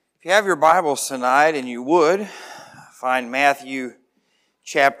If you have your Bibles tonight, and you would, find Matthew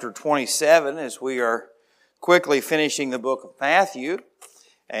chapter 27 as we are quickly finishing the book of Matthew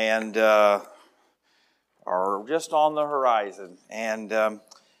and are just on the horizon. And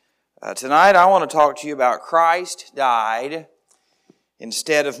tonight I want to talk to you about Christ died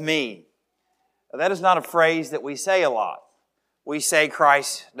instead of me. That is not a phrase that we say a lot. We say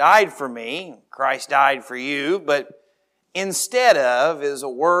Christ died for me, Christ died for you, but instead of is a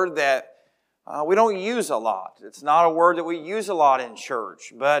word that we don't use a lot. It's not a word that we use a lot in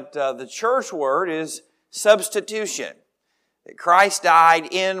church, but the church word is substitution. That Christ died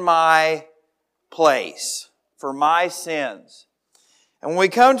in my place for my sins. And when we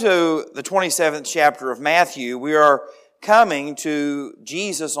come to the 27th chapter of Matthew, we are coming to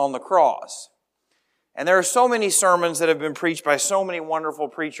Jesus on the cross. And there are so many sermons that have been preached by so many wonderful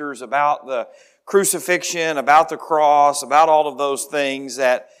preachers about the crucifixion, about the cross, about all of those things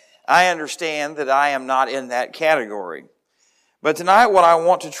that I understand that I am not in that category. But tonight what I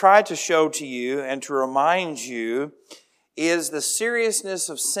want to try to show to you and to remind you is the seriousness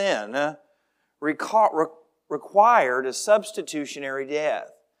of sin required a substitutionary death.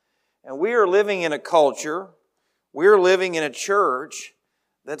 And we are living in a culture, we are living in a church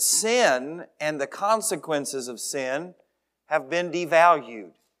that sin and the consequences of sin have been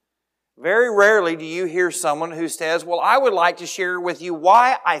devalued. Very rarely do you hear someone who says, well, I would like to share with you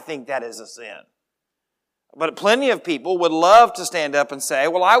why I think that is a sin. But plenty of people would love to stand up and say,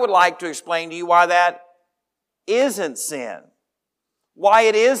 well, I would like to explain to you why that isn't sin. Why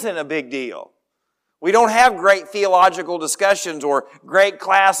it isn't a big deal. We don't have great theological discussions or great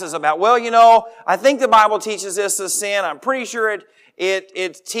classes about, well, you know, I think the Bible teaches this as sin. I'm pretty sure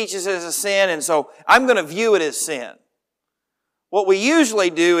it teaches it as a sin, and so I'm going to view it as sin. What we usually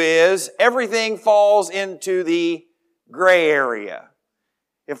do is everything falls into the gray area.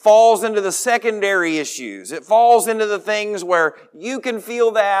 It falls into the secondary issues. It falls into the things where you can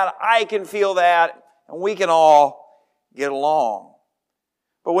feel that, I can feel that, and we can all get along.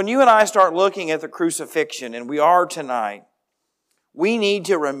 But when you and I start looking at the crucifixion, and we are tonight, we need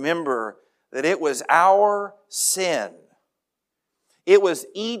to remember that it was our sin. It was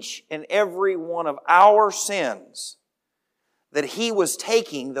each and every one of our sins that He was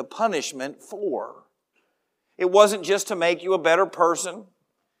taking the punishment for. It wasn't just to make you a better person.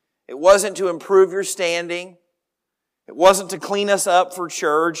 It wasn't to improve your standing. It wasn't to clean us up for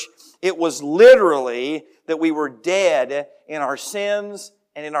church. It was literally that we were dead in our sins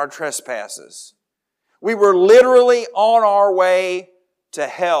and in our trespasses. We were literally on our way to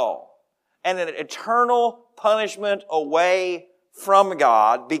hell and an eternal punishment away from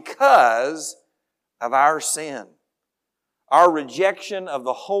God because of our sin. Our rejection of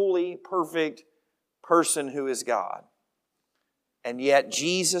the holy, perfect person who is God. And yet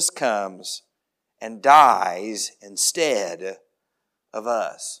Jesus comes and dies instead of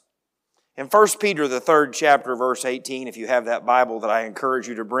us. In 1 Peter, the 3rd chapter, verse 18, if you have that Bible that I encourage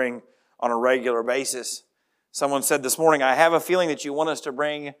you to bring on a regular basis, someone said this morning, I have a feeling that you want us to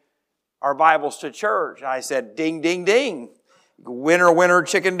bring our Bibles to church. I said, ding, ding, ding. Winner, winner,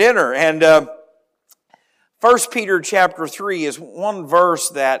 chicken dinner. And 1 Peter chapter 3 is one verse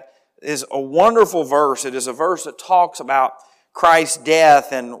that is a wonderful verse. It is a verse that talks about Christ's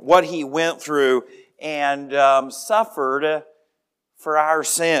death and what He went through and suffered for our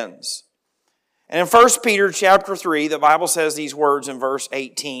sins. And in 1 Peter chapter 3, the Bible says these words in verse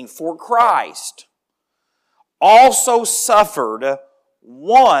 18, for Christ also suffered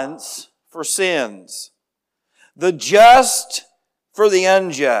once for sins, the just for the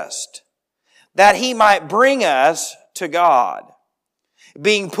unjust, that He might bring us to God,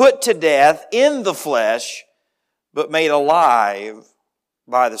 being put to death in the flesh, but made alive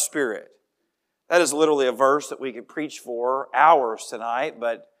by the Spirit. That is literally a verse that we could preach for hours tonight,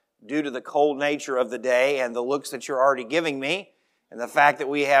 but due to the cold nature of the day and the looks that you're already giving me, and the fact that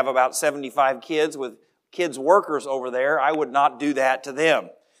we have about 75 kids with kids workers over there, I would not do that to them.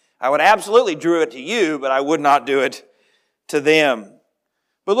 I would absolutely do it to you, but I would not do it to them.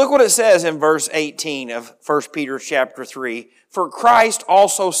 But look what it says in verse 18 of 1 Peter chapter 3. For Christ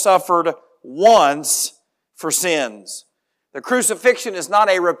also suffered once for sins. The crucifixion is not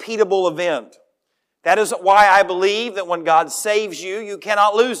a repeatable event. That is why I believe that when God saves you, you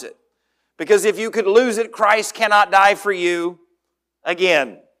cannot lose it. Because if you could lose it, Christ cannot die for you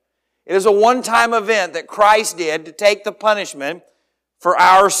again. It is a one-time event that Christ did to take the punishment for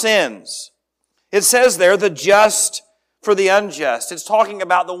our sins. It says there, the just for the unjust. It's talking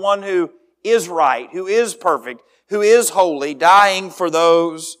about the one who is right, who is perfect, who is holy, dying for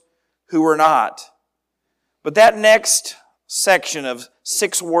those who are not. But that next section of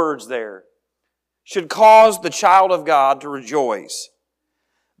 6 words there should cause the child of God to rejoice,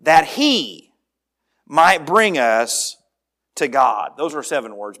 that He might bring us to God. Those are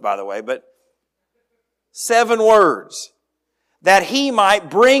 7 words, by the way, but 7 words. That He might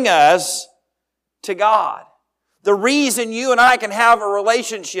bring us to God. The reason you and I can have a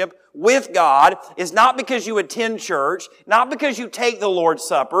relationship with God is not because you attend church, not because you take the Lord's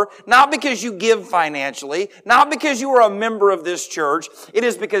Supper, not because you give financially, not because you are a member of this church. It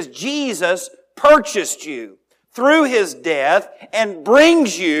is because Jesus purchased you through His death and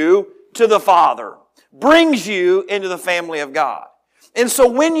brings you to the Father, brings you into the family of God. And so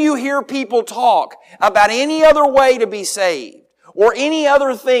when you hear people talk about any other way to be saved, or any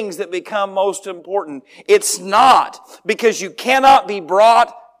other things that become most important, it's not because you cannot be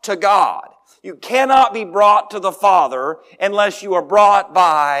brought to God. You cannot be brought to the Father unless you are brought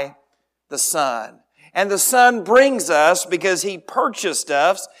by the Son. And the Son brings us because He purchased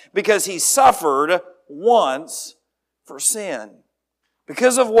us, because He suffered once for sin.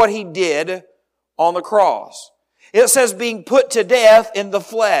 Because of what He did on the cross. It says being put to death in the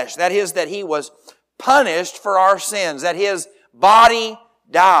flesh. That is, that He was punished for our sins. That His body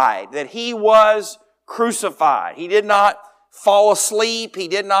died. That He was crucified. He did not fall asleep. He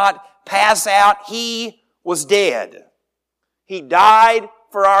did not pass out. He was dead. He died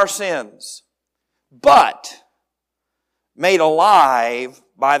for our sins. But made alive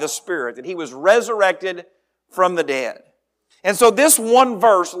by the Spirit. That He was resurrected from the dead. And so this one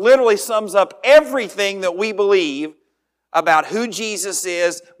verse literally sums up everything that we believe about who Jesus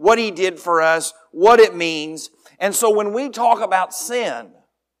is, what He did for us, what it means. And so when we talk about sin,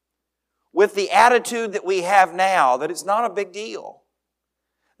 with the attitude that we have now, that it's not a big deal,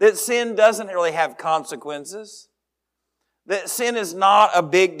 that sin doesn't really have consequences, that sin is not a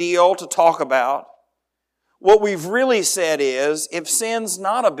big deal to talk about, what we've really said is, if sin's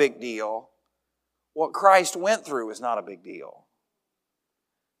not a big deal, what Christ went through is not a big deal.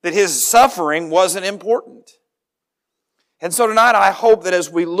 That His suffering wasn't important. And so tonight I hope that as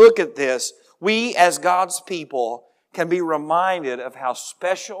we look at this, we as God's people can be reminded of how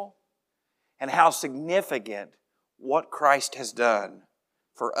special and how significant what Christ has done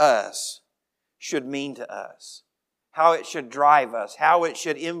for us should mean to us. How it should drive us, how it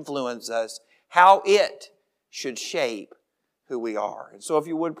should influence us, how it should shape who we are. And so if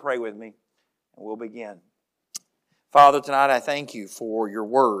you would pray with me, and we'll begin. Father, tonight I thank You for Your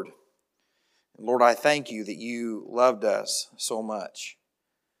Word. And Lord, I thank You that You loved us so much,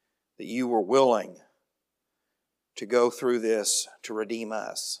 that You were willing to go through this to redeem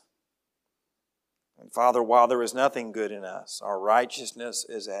us. And Father, while there is nothing good in us, our righteousness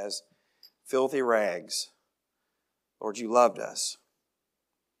is as filthy rags, Lord, You loved us.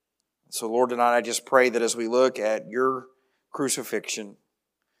 So Lord, tonight I just pray that as we look at Your crucifixion,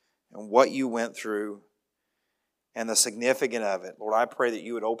 and what You went through, and the significance of it. Lord, I pray that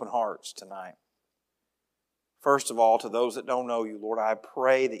You would open hearts tonight. First of all, to those that don't know You, Lord, I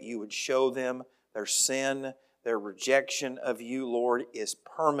pray that You would show them their sin, their rejection of You, Lord, is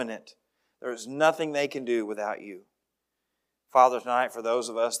permanent. There is nothing they can do without You. Father, tonight, for those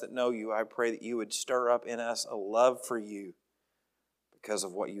of us that know You, I pray that You would stir up in us a love for You because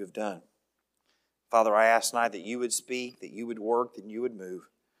of what You have done. Father, I ask tonight that You would speak, that You would work, that You would move.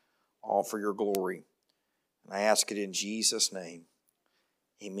 All for Your glory. And I ask it in Jesus' name.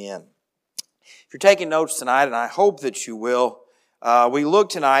 Amen. If you're taking notes tonight, and I hope that you will, we look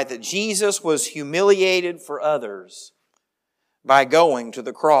tonight that Jesus was humiliated for others by going to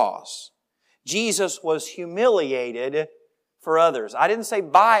the cross. Jesus was humiliated for others. I didn't say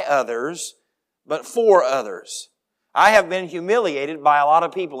by others, but for others. I have been humiliated by a lot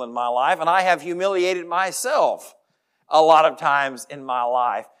of people in my life, and I have humiliated myself a lot of times in my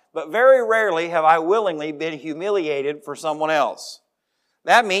life. But very rarely have I willingly been humiliated for someone else.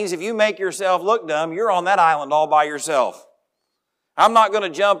 That means if you make yourself look dumb, you're on that island all by yourself. I'm not going to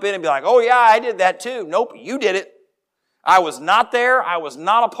jump in and be like, oh yeah, I did that too. Nope, you did it. I was not there. I was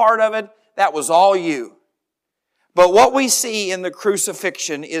not a part of it. That was all you. But what we see in the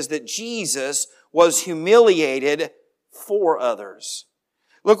crucifixion is that Jesus was humiliated for others.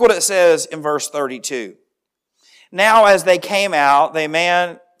 Look what it says in verse 32. Now as they came out, they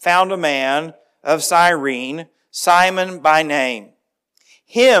found a man of Cyrene, Simon by name.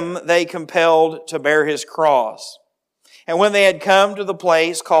 Him they compelled to bear his cross. And when they had come to the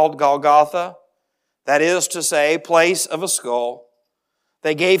place called Golgotha, that is to say, place of a skull,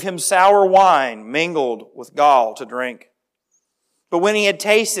 they gave him sour wine mingled with gall to drink. But when he had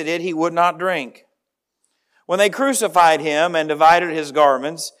tasted it, he would not drink. When they crucified him and divided his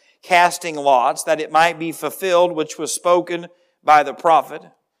garments, casting lots, that it might be fulfilled which was spoken by the prophet.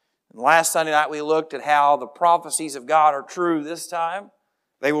 And last Sunday night we looked at how the prophecies of God are true this time.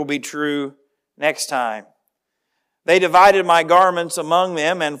 They will be true next time. They divided my garments among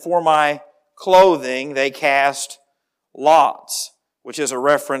them, and for my clothing they cast lots, which is a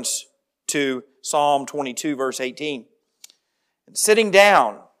reference to Psalm 22, verse 18. And sitting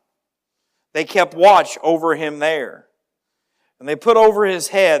down, they kept watch over him there. And they put over his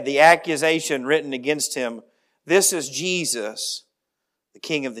head the accusation written against him, "This is Jesus, the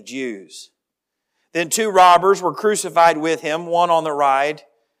King of the Jews." Then 2 robbers were crucified with him, one on the right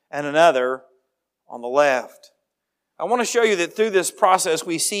and another on the left. I want to show you that through this process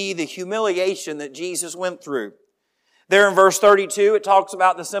we see the humiliation that Jesus went through. There in verse 32, it talks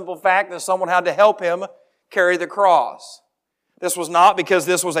about the simple fact that someone had to help him carry the cross. This was not because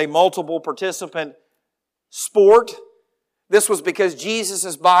this was a multiple participant sport. This was because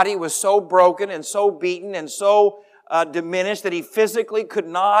Jesus' body was so broken and so beaten and so diminished that he physically could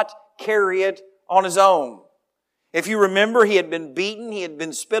not carry it on his own. If you remember, he had been beaten, he had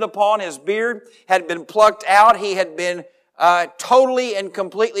been spit upon, his beard had been plucked out, he had been totally and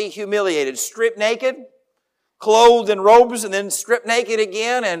completely humiliated, stripped naked, clothed in robes, and then stripped naked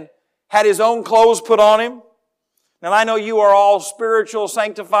again, and had his own clothes put on him. Now I know you are all spiritual,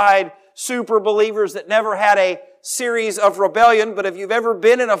 sanctified, super believers that never had a series of rebellion, but if you've ever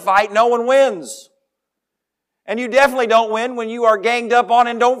been in a fight, no one wins. And you definitely don't win when you are ganged up on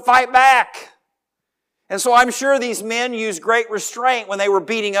and don't fight back. And so I'm sure these men used great restraint when they were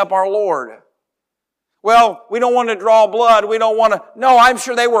beating up our Lord. Well, we don't want to draw blood. We don't want to... No, I'm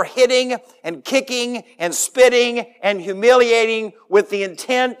sure they were hitting and kicking and spitting and humiliating with the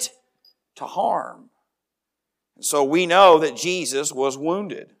intent to harm. And so we know that Jesus was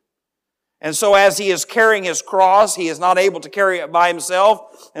wounded. And so as he is carrying his cross, he is not able to carry it by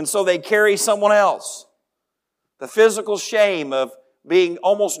himself, and so they carry someone else. The physical shame of being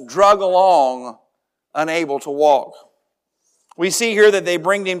almost drug along, unable to walk. We see here that they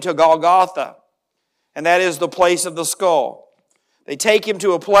bring him to Golgotha, and that is the place of the skull. They take him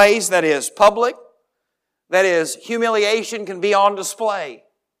to a place that is public, that is, humiliation can be on display.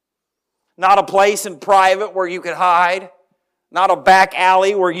 Not a place in private where you could hide, not a back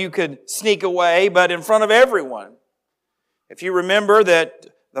alley where you could sneak away, but in front of everyone. If you remember that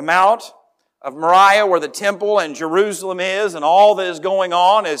the Mount of Moriah, where the temple and Jerusalem is, and all that is going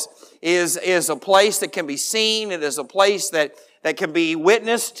on is a place that can be seen. It is a place that can be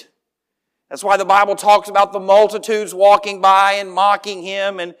witnessed. That's why the Bible talks about the multitudes walking by and mocking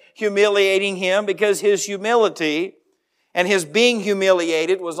him and humiliating him, because his humility and his being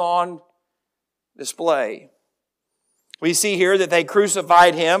humiliated was on display. We see here that they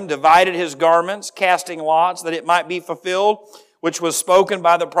crucified him, divided his garments, casting lots, that it might be fulfilled, which was spoken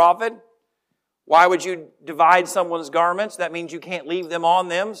by the prophet. Why would you divide someone's garments? That means you can't leave them on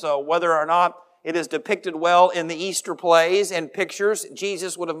them. So whether or not it is depicted well in the Easter plays and pictures,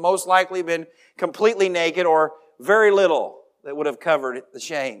 Jesus would have most likely been completely naked, or very little that would have covered the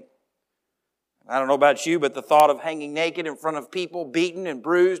shame. I don't know about you, but the thought of hanging naked in front of people, beaten and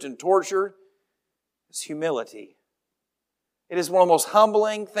bruised and tortured, is humility. It is one of the most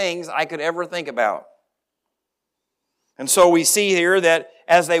humbling things I could ever think about. And so we see here that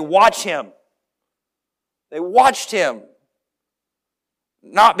as they watched him,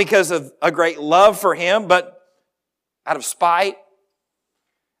 not because of a great love for him, but out of spite,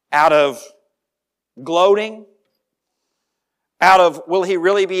 out of gloating, out of, will he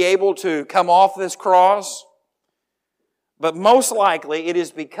really be able to come off this cross? But most likely it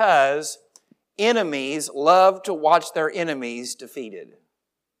is because enemies love to watch their enemies defeated.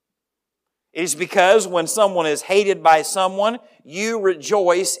 It is because when someone is hated by someone, you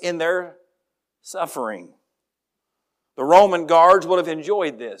rejoice in their suffering. The Roman guards would have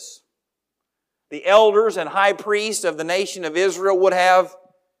enjoyed this. The elders and high priests of the nation of Israel would have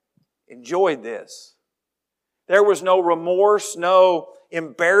enjoyed this. There was no remorse, no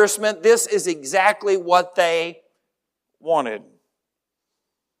embarrassment. This is exactly what they wanted.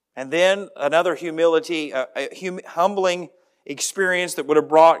 And then another humbling experience that would have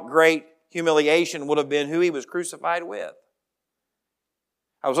brought great humiliation would have been who he was crucified with.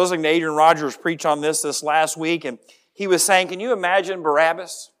 I was listening to Adrian Rogers preach on this last week, and he was saying, can you imagine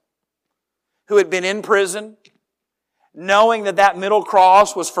Barabbas, who had been in prison, knowing that middle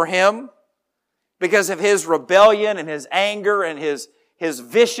cross was for him because of his rebellion and his anger and his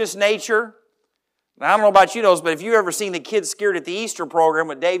vicious nature? Now, I don't know about you those, but if you've ever seen the kids scared at the Easter program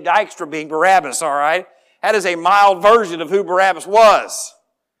with Dave Dykstra being Barabbas, all right? That is a mild version of who Barabbas was.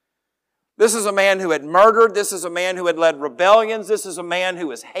 This is a man who had murdered. This is a man who had led rebellions. This is a man who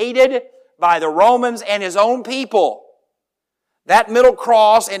was hated by the Romans and his own people. That middle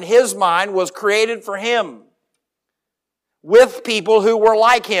cross in his mind was created for him, with people who were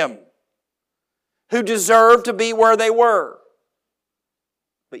like him, who deserved to be where they were.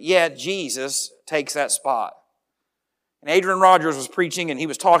 But yet Jesus takes that spot. And Adrian Rogers was preaching and he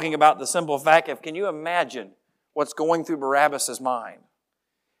was talking about the simple fact of, can you imagine what's going through Barabbas' mind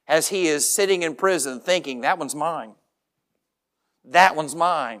as he is sitting in prison thinking, that one's mine. That one's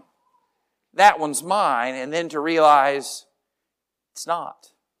mine. That one's mine. And then to realize it's not.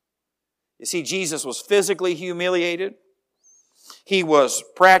 You see, Jesus was physically humiliated. He was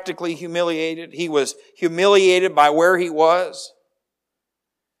practically humiliated. He was humiliated by where he was.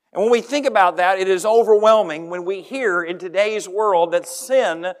 And when we think about that, it is overwhelming when we hear in today's world that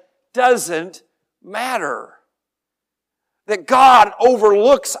sin doesn't matter. That God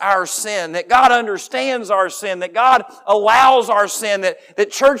overlooks our sin, that God understands our sin, that God allows our sin,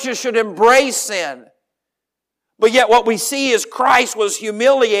 that churches should embrace sin. But yet what we see is Christ was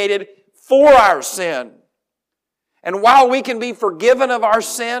humiliated for our sin. And while we can be forgiven of our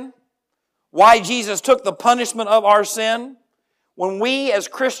sin, why Jesus took the punishment of our sin, when we as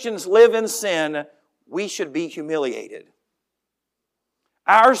Christians live in sin, we should be humiliated.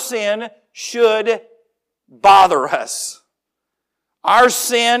 Our sin should bother us. Our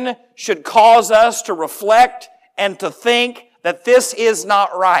sin should cause us to reflect and to think that this is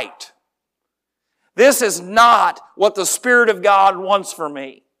not right. This is not what the Spirit of God wants for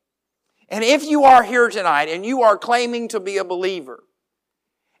me. And if you are here tonight and you are claiming to be a believer,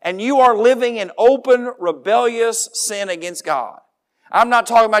 and you are living in open, rebellious sin against God, I'm not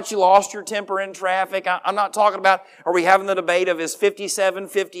talking about you lost your temper in traffic. I'm not talking about, are we having the debate of is 57,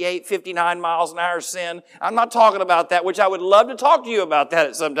 58, 59 miles an hour sin? I'm not talking about that, which I would love to talk to you about that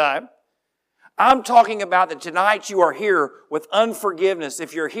at some time. I'm talking about that tonight you are here with unforgiveness.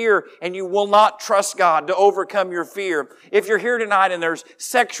 If you're here and you will not trust God to overcome your fear. If you're here tonight and there's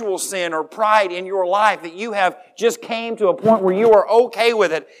sexual sin or pride in your life that you have just came to a point where you are okay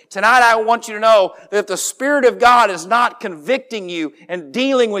with it. Tonight I want you to know that if the Spirit of God is not convicting you and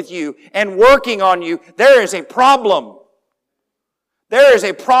dealing with you and working on you, there is a problem. There is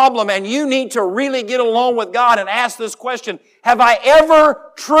a problem, and you need to really get along with God and ask this question: have I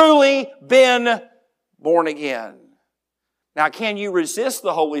ever truly been born again? Now, can you resist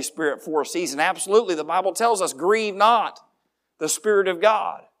the Holy Spirit for a season? Absolutely. The Bible tells us, grieve not the Spirit of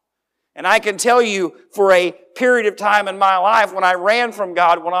God. And I can tell you, for a period of time in my life, when I ran from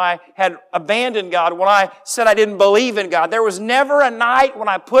God, when I had abandoned God, when I said I didn't believe in God, there was never a night when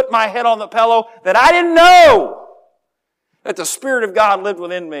I put my head on the pillow that I didn't know that the Spirit of God lived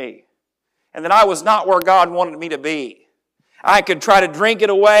within me and that I was not where God wanted me to be. I could try to drink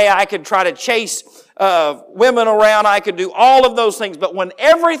it away. I could try to chase women around. I could do all of those things. But when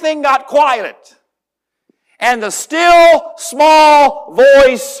everything got quiet and the still small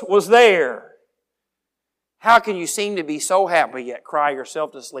voice was there, how can you seem to be so happy yet cry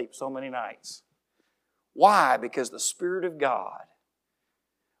yourself to sleep so many nights? Why? Because the Spirit of God,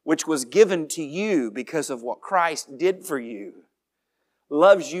 which was given to you because of what Christ did for you,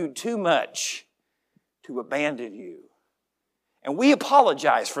 loves you too much to abandon you. And we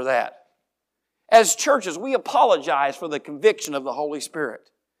apologize for that. As churches, we apologize for the conviction of the Holy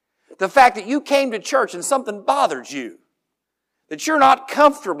Spirit. The fact that you came to church and something bothered you, that you're not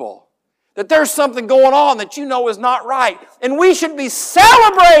comfortable, that there's something going on that you know is not right. And we should be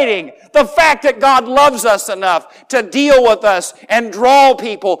celebrating the fact that God loves us enough to deal with us and draw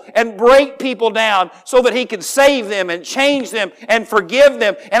people and break people down so that He can save them and change them and forgive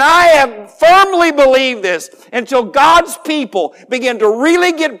them. And I have firmly believed this until God's people begin to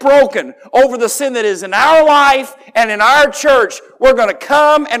really get broken over the sin that is in our life and in our church. We're going to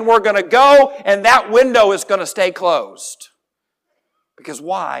come and we're going to go, and that window is going to stay closed. Because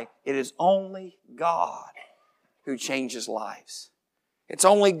why? It is only God who changes lives. It's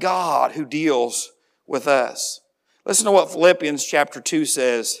only God who deals with us. Listen to what Philippians chapter 2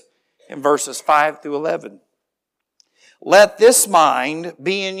 says in verses 5 through 11. Let this mind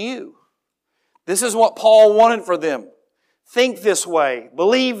be in you. This is what Paul wanted for them. Think this way,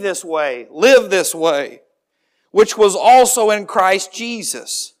 believe this way, live this way, which was also in Christ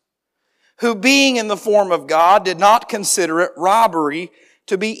Jesus, who being in the form of God did not consider it robbery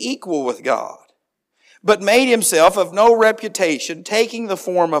to be equal with God, but made Himself of no reputation, taking the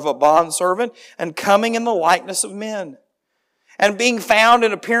form of a bondservant and coming in the likeness of men. And being found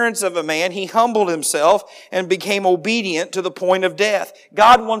in appearance of a man, He humbled Himself and became obedient to the point of death.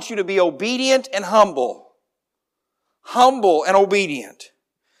 God wants you to be obedient and humble. Humble and obedient.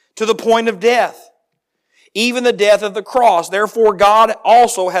 to the point of death, even the death of the cross. Therefore God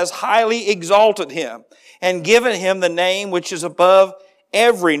also has highly exalted Him and given Him the name which is above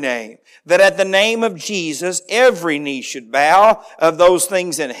every name, that at the name of Jesus every knee should bow, of those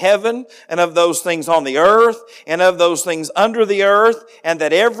things in heaven, and of those things on the earth, and of those things under the earth, and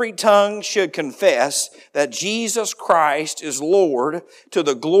that every tongue should confess that Jesus Christ is Lord, to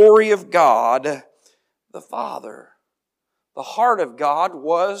the glory of God the Father. The heart of God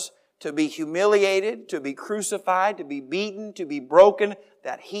was to be humiliated, to be crucified, to be beaten, to be broken,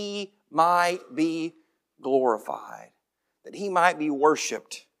 that He might be glorified, that He might be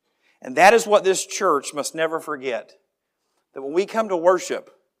worshiped. And that is what this church must never forget. That when we come to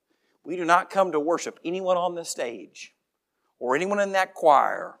worship, we do not come to worship anyone on the stage, or anyone in that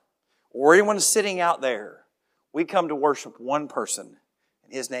choir, or anyone sitting out there. We come to worship one person,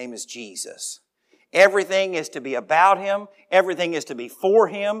 and His name is Jesus. Everything is to be about Him. Everything is to be for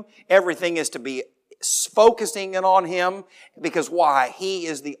Him. Everything is to be focusing in on Him. Because why? He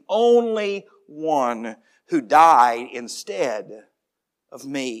is the only one who died instead of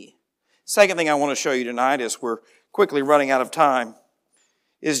me. Second thing I want to show you tonight, as we're quickly running out of time,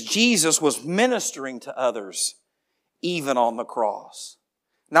 is Jesus was ministering to others even on the cross.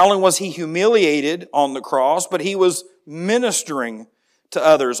 Not only was He humiliated on the cross, but He was ministering to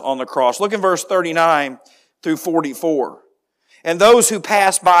others on the cross. Look in verse 39 through 44. And those who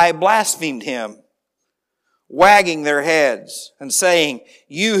passed by blasphemed Him, wagging their heads and saying,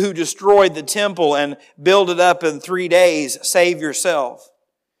 "You who destroyed the temple and build it up in 3 days, save yourself.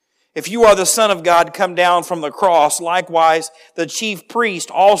 If you are the Son of God, come down from the cross." Likewise, the chief priest,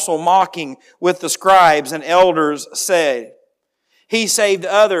 also mocking with the scribes and elders, said, "He saved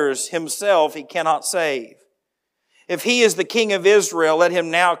others, Himself He cannot save. If He is the King of Israel, let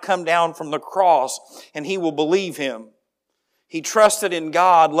Him now come down from the cross, and He will believe Him. He trusted in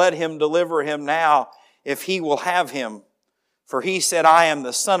God, let Him deliver him now, if He will have him. For He said, I am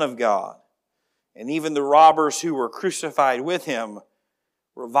the Son of God." And even the robbers who were crucified with Him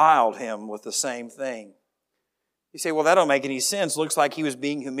reviled Him with the same thing. You say, well, that don't make any sense. Looks like He was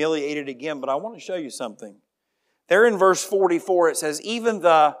being humiliated again. But I want to show you something. There in verse 44 it says, even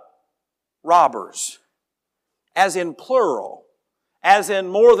the robbers, as in plural, as in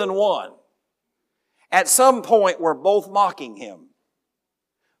more than one, at some point were both mocking Him.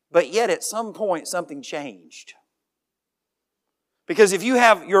 But yet at some point something changed. Because if you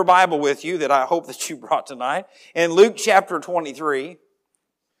have your Bible with you, that I hope that you brought tonight, in Luke chapter 23,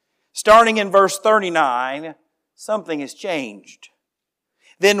 starting in verse 39, something has changed.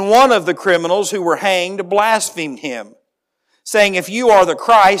 Then one of the criminals who were hanged blasphemed Him, saying, "If you are the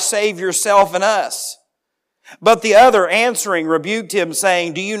Christ, save yourself and us." But the other answering rebuked Him,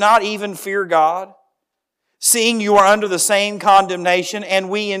 saying, "Do you not even fear God, seeing you are under the same condemnation, and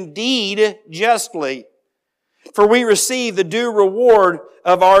we indeed justly? For we receive the due reward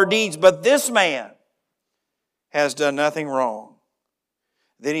of our deeds, but this man has done nothing wrong."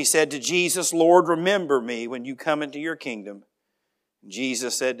 Then he said to Jesus, "Lord, remember me when you come into your kingdom."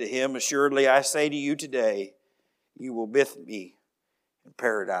 Jesus said to him, "Assuredly I say to you today, you will be with me in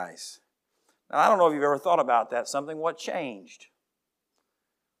paradise." Now, I don't know if you've ever thought about that. What changed?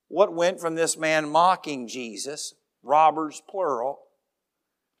 What went from this man mocking Jesus, robbers plural,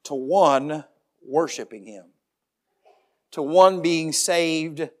 to one worshiping Him? To one being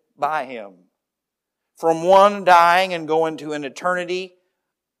saved by Him? From one dying and going to an eternity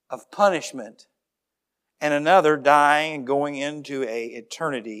of punishment, and another dying and going into an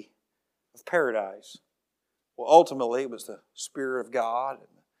eternity of paradise? Well, ultimately, it was the Spirit of God,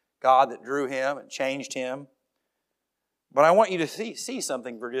 God that drew him and changed him. But I want you to see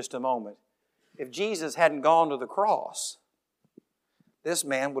something for just a moment. If Jesus hadn't gone to the cross, this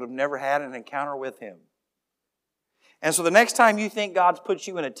man would have never had an encounter with Him. And so the next time you think God's put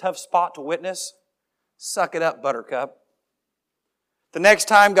you in a tough spot to witness, suck it up, buttercup. The next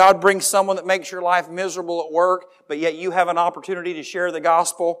time God brings someone that makes your life miserable at work, but yet you have an opportunity to share the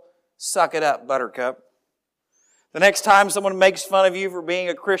gospel, suck it up, buttercup. The next time someone makes fun of you for being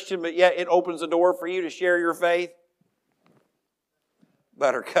a Christian, but yet it opens the door for you to share your faith,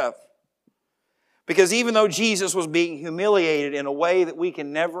 buttercup. Because even though Jesus was being humiliated in a way that we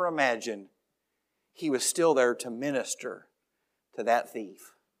can never imagine, He was still there to minister to that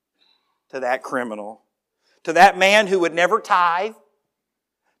thief, to that criminal, to that man who would never tithe,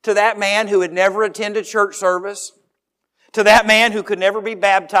 to that man who would never attend a church service, to that man who could never be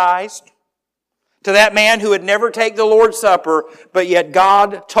baptized, to that man who would never take the Lord's Supper, but yet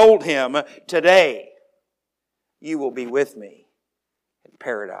God told him, "Today you will be with me in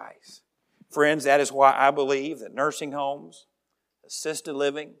paradise." Friends, that is why I believe that nursing homes, assisted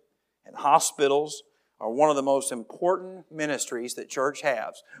living, and hospitals are one of the most important ministries that church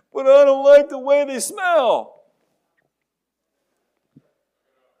has. But I don't like the way they smell.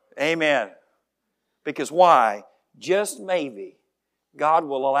 Amen. Because why? Just maybe God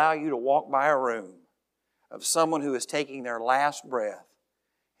will allow you to walk by a room of someone who is taking their last breath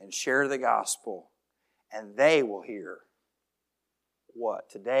and share the gospel, and they will hear, what?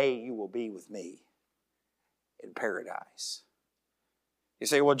 Today you will be with me in paradise. You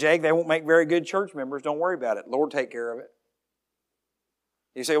say, well, Jake, they won't make very good church members. Don't worry about it. Lord, take care of it.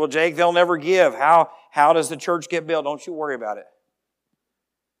 You say, well, Jake, they'll never give. How does the church get built? Don't you worry about it.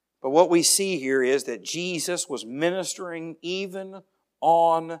 But what we see here is that Jesus was ministering even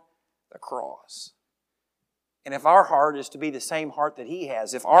on the cross. And if our heart is to be the same heart that He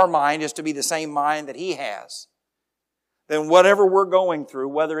has, if our mind is to be the same mind that He has, then whatever we're going through,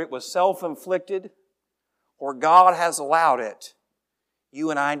 whether it was self-inflicted or God has allowed it,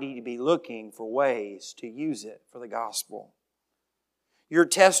 you and I need to be looking for ways to use it for the gospel. Your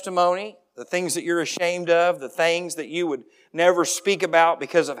testimony, the things that you're ashamed of, the things that you would never speak about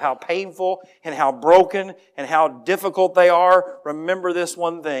because of how painful and how broken and how difficult they are, remember this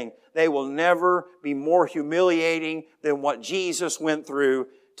one thing. They will never be more humiliating than what Jesus went through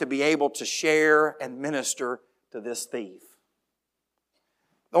to be able to share and minister to this thief.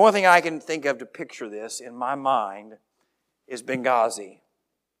 The only thing I can think of to picture this in my mind is Benghazi.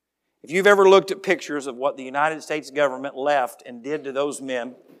 If you've ever looked at pictures of what the United States government left and did to those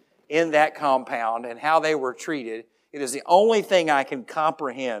men in that compound and how they were treated, it is the only thing I can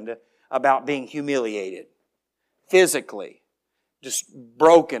comprehend about being humiliated physically, just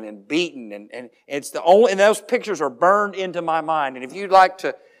broken and beaten, and it's the only. And those pictures are burned into my mind. And if you'd like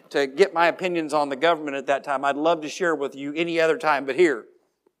to get my opinions on the government at that time, I'd love to share with you any other time, but here.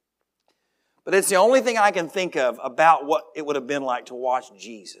 But it's the only thing I can think of about what it would have been like to watch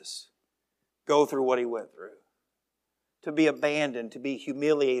Jesus go through what He went through. To be abandoned, to be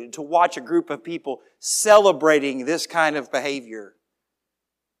humiliated, to watch a group of people celebrating this kind of behavior,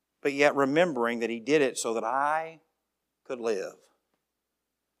 but yet remembering that He did it so that I could live,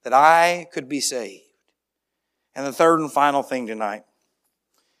 that I could be saved. And the third and final thing tonight,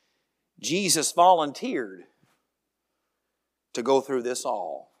 Jesus volunteered to go through this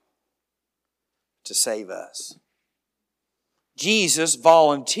all to save us. Jesus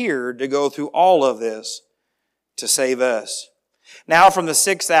volunteered to go through all of this to save us. Now from the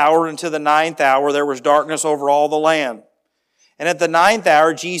 6th hour until the 9th hour there was darkness over all the land. And at the 9th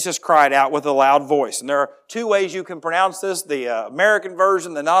hour Jesus cried out with a loud voice. And there are two ways you can pronounce this, the American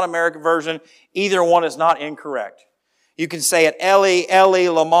version, the non-American version. Either one is not incorrect. You can say it Eli, Eli,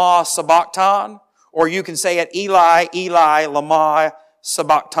 lama sabachthani, or you can say it Eli, Eli, lama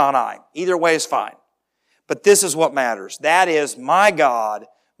sabachthani. Either way is fine. But this is what matters. That is, my God,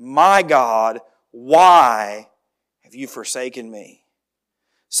 why have you forsaken me?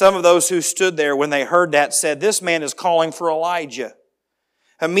 Some of those who stood there when they heard that said, this man is calling for Elijah.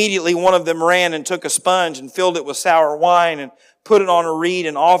 Immediately one of them ran and took a sponge and filled it with sour wine and put it on a reed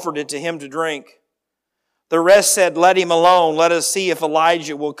and offered it to him to drink. The rest said, let him alone. Let us see if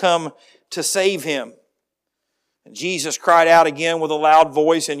Elijah will come to save him. And Jesus cried out again with a loud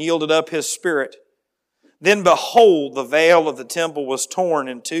voice and yielded up His spirit. Then behold, the veil of the temple was torn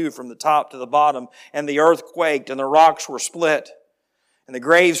in two from the top to the bottom, and the earth quaked, and the rocks were split. And the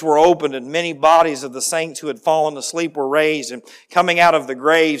graves were opened, and many bodies of the saints who had fallen asleep were raised. And coming out of the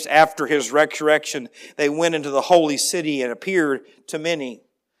graves after His resurrection, they went into the holy city and appeared to many.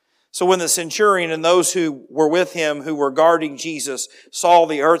 So when the centurion and those who were with him, who were guarding Jesus, saw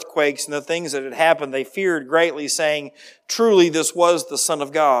the earthquakes and the things that had happened, they feared greatly, saying, truly this was the Son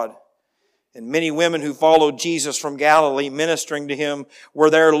of God. And many women who followed Jesus from Galilee, ministering to Him, were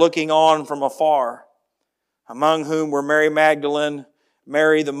there looking on from afar, among whom were Mary Magdalene,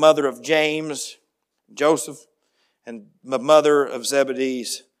 Mary the mother of James, Joseph, and the mother of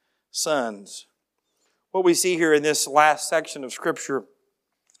Zebedee's sons. What we see here in this last section of Scripture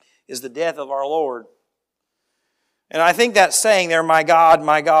is the death of our Lord. And I think that saying there, my God,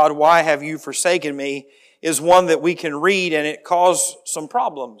 why have you forsaken me, is one that we can read and it caused some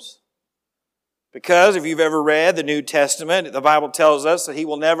problems. Because if you've ever read the New Testament, the Bible tells us that He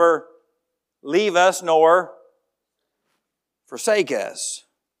will never leave us nor forsake us.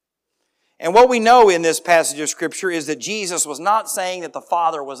 And what we know in this passage of Scripture is that Jesus was not saying that the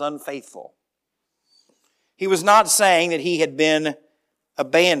Father was unfaithful. He was not saying that He had been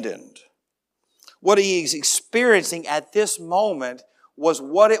abandoned. What He is experiencing at this moment was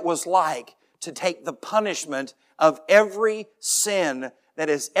what it was like to take the punishment of every sin that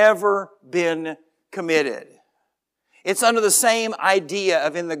has ever been committed. It's under the same idea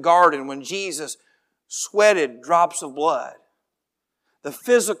of in the garden when Jesus sweated drops of blood. The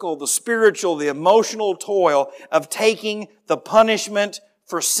physical, the spiritual, the emotional toil of taking the punishment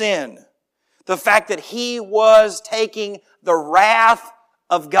for sin. The fact that He was taking the wrath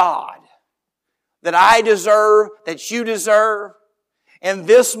of God that I deserve, that you deserve. And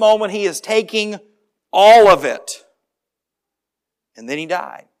this moment He is taking all of it. And then He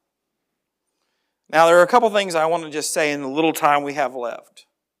died. Now there are a couple things I want to just say in the little time we have left.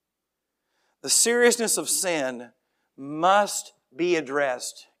 The seriousness of sin must be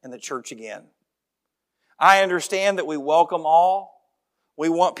addressed in the church again. I understand that we welcome all. We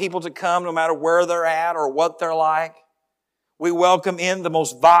want people to come no matter where they're at or what they're like. We welcome in the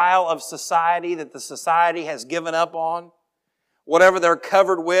most vile of society that the society has given up on. Whatever they're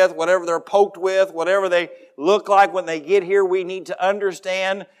covered with, whatever they're poked with, whatever they look like when they get here, we need to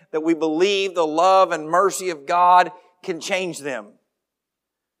understand that we believe the love and mercy of God can change them.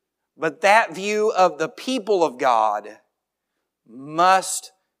 But that view of the people of God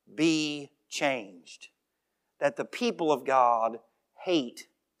must be changed. That the people of God hate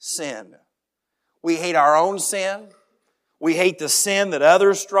sin. We hate our own sin. We hate the sin that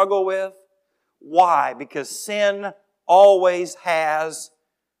others struggle with. Why? Because sin always has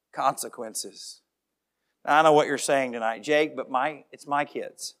consequences. Now, I know what you're saying tonight, Jake, but it's my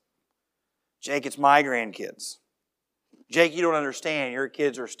kids. Jake, it's my grandkids. Jake, you don't understand. Your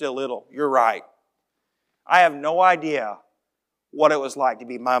kids are still little. You're right. I have no idea what it was like to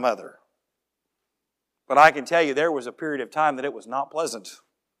be my mother. But I can tell you there was a period of time that it was not pleasant.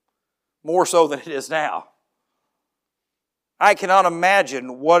 More so than it is now. I cannot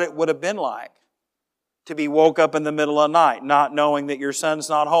imagine what it would have been like to be woke up in the middle of the night, not knowing that your son's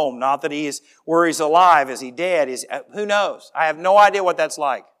not home, not that where he's alive, is he dead, who knows? I have no idea what that's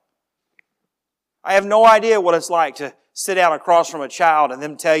like. I have no idea what it's like to sit down across from a child and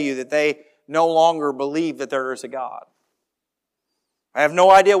them tell you that they no longer believe that there is a God. I have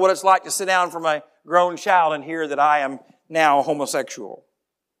no idea what it's like to sit down from a grown child and hear that I am now homosexual.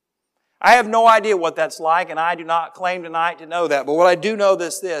 I have no idea what that's like, and I do not claim tonight to know that. But what I do know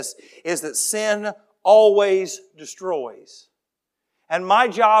this is that sin always destroys. And my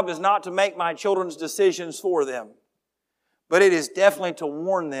job is not to make my children's decisions for them, but it is definitely to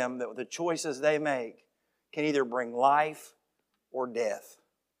warn them that the choices they make can either bring life or death,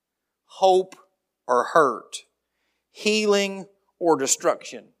 hope or hurt, healing or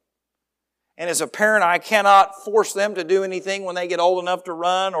destruction. And as a parent, I cannot force them to do anything when they get old enough to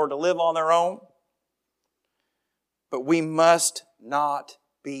run or to live on their own. But we must not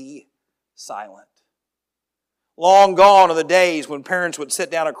be silent. Long gone are the days when parents would sit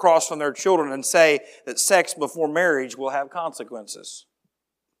down across from their children and say that sex before marriage will have consequences.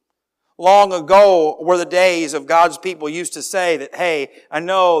 Long ago were the days of God's people used to say that, hey, I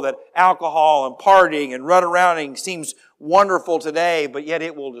know that alcohol and partying and run arounding seems wonderful today, but yet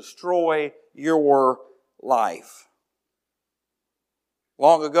it will destroy your life.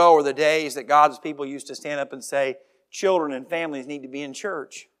 Long ago were the days that God's people used to stand up and say, children and families need to be in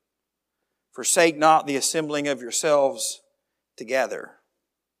church. Forsake not the assembling of yourselves together.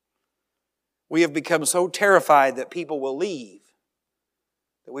 We have become so terrified that people will leave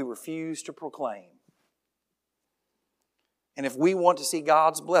that we refuse to proclaim. And if we want to see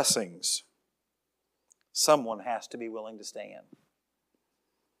God's blessings, someone has to be willing to stand.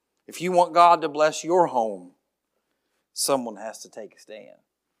 If you want God to bless your home, someone has to take a stand.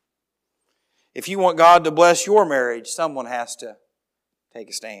 If you want God to bless your marriage, someone has to take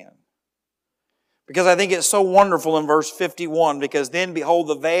a stand. Because I think it's so wonderful in verse 51, because then, behold,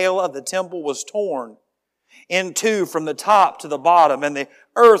 the veil of the temple was torn in two from the top to the bottom, and the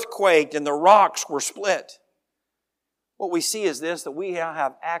earth quaked, and the rocks were split. What we see is this, that we now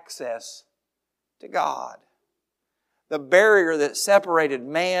have access to God. The barrier that separated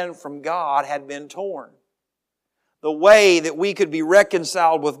man from God had been torn. The way that we could be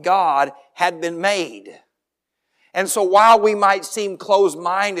reconciled with God had been made. And so while we might seem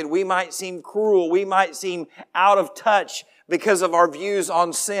closed-minded, we might seem cruel, we might seem out of touch because of our views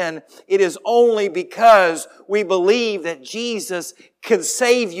on sin, it is only because we believe that Jesus can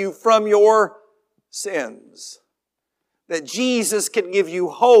save you from your sins. That Jesus can give you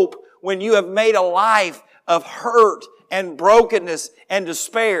hope when you have made a life of hurt and brokenness and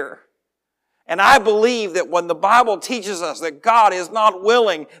despair. And I believe that when the Bible teaches us that God is not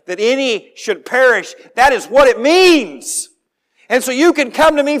willing that any should perish, that is what it means. And so you can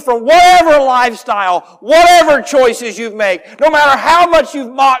come to me from whatever lifestyle, whatever choices you've made, no matter how much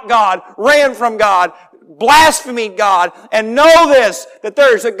you've mocked God, ran from God, blasphemed God, and know this, that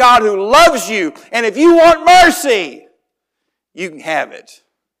there is a God who loves you. And if you want mercy, You can have it.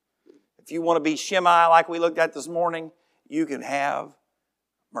 If you want to be Shimei like we looked at this morning, you can have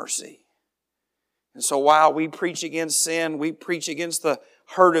mercy. And so while we preach against sin, we preach against the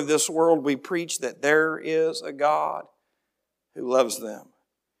hurt of this world, we preach that there is a God who loves them.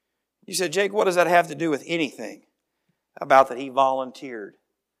 You said, Jake, what does that have to do with anything about that He volunteered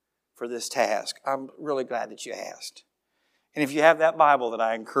for this task? I'm really glad that you asked. And if you have that Bible that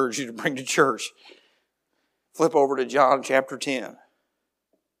I encourage you to bring to church, flip over to John chapter 10.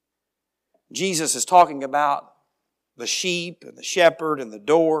 Jesus is talking about the sheep and the shepherd and the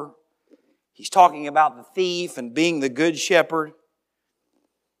door. He's talking about the thief and being the good shepherd.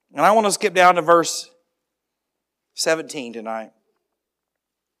 And I want to skip down to verse 17 tonight.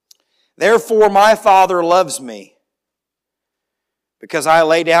 Therefore my Father loves me, because I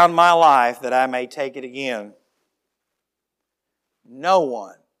lay down my life that I may take it again. No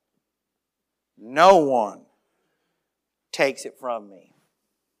one takes it from me,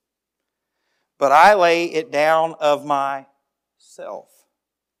 but I lay it down of myself.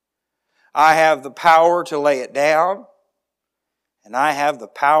 I have the power to lay it down, and I have the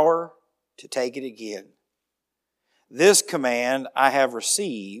power to take it again. This command I have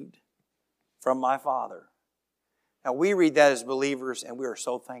received from my Father. Now we read that as believers, and we are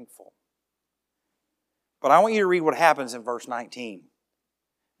so thankful. But I want you to read what happens in verse 19.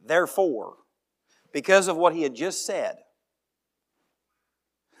 Therefore, because of what he had just said,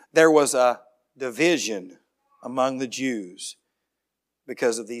 there was a division among the Jews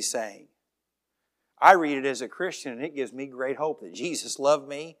because of these sayings. I read it as a Christian, and it gives me great hope that Jesus loved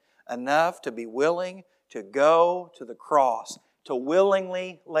me enough to be willing to go to the cross, to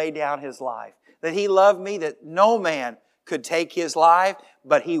willingly lay down His life. That He loved me, that no man could take His life,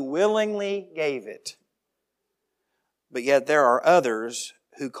 but He willingly gave it. But yet there are others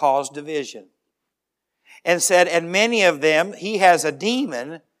who cause division. And said, and many of them, he has a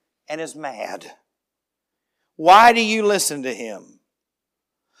demon and is mad. Why do you listen to him?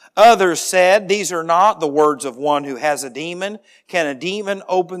 Others said, these are not the words of one who has a demon. Can a demon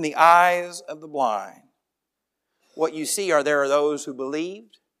open the eyes of the blind? What you see are there are those who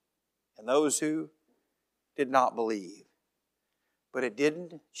believed and those who did not believe. But it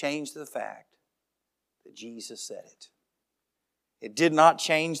didn't change the fact that Jesus said it. It did not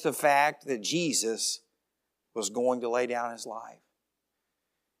change the fact that Jesus was going to lay down His life.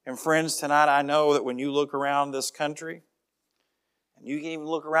 And friends, tonight I know that when you look around this country, and you can even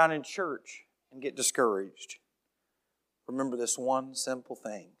look around in church and get discouraged, remember this one simple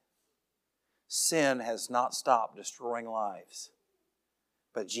thing. Sin has not stopped destroying lives,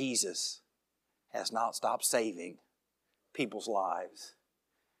 but Jesus has not stopped saving people's lives.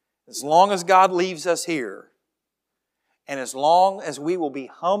 As long as God leaves us here, and as long as we will be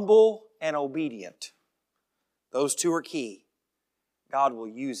humble and obedient, those two are key, God will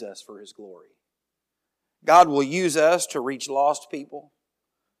use us for His glory. God will use us to reach lost people,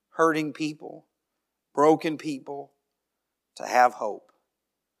 hurting people, broken people, to have hope.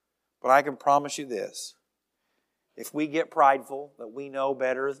 But I can promise you this, if we get prideful that we know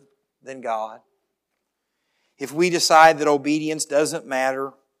better than God, if we decide that obedience doesn't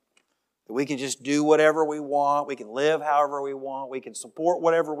matter, that we can just do whatever we want, we can live however we want, we can support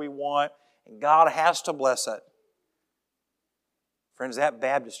whatever we want, and God has to bless it, friends, that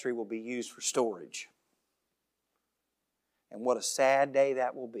baptistry will be used for storage. And what a sad day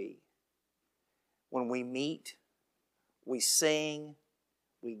that will be when we meet, we sing,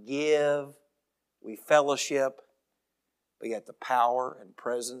 we give, we fellowship, but yet the power and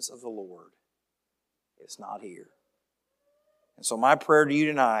presence of the Lord is not here. And so my prayer to you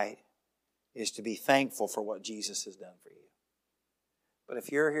tonight is to be thankful for what Jesus has done for you. But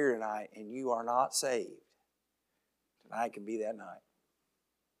if you're here tonight and you are not saved, tonight can be that night.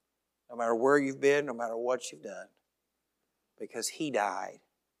 No matter where you've been, no matter what you've done, because He died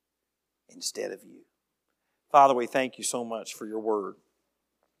instead of you. Father, we thank You so much for Your word.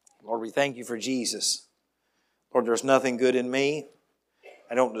 Lord, we thank You for Jesus. Lord, there's nothing good in me.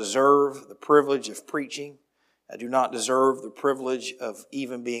 I don't deserve the privilege of preaching. I do not deserve the privilege of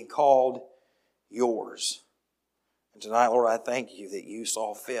even being called Yours. And tonight, Lord, I thank You that You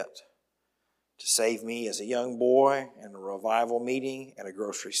saw fit to save me as a young boy in a revival meeting at a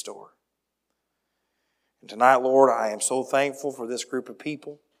grocery store. And tonight, Lord, I am so thankful for this group of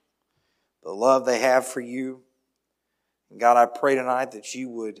people, the love they have for You. And God, I pray tonight that You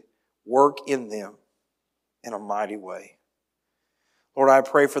would work in them in a mighty way. Lord, I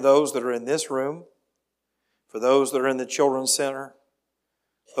pray for those that are in this room, for those that are in the Children's Center,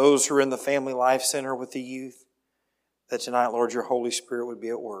 those who are in the Family Life Center with the youth, that tonight, Lord, Your Holy Spirit would be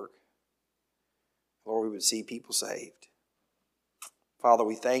at work. Lord, we would see people saved. Father,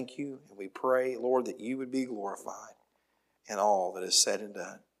 we thank you and we pray, Lord, that you would be glorified in all that is said and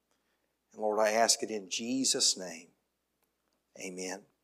done. And Lord, I ask it in Jesus' name. Amen.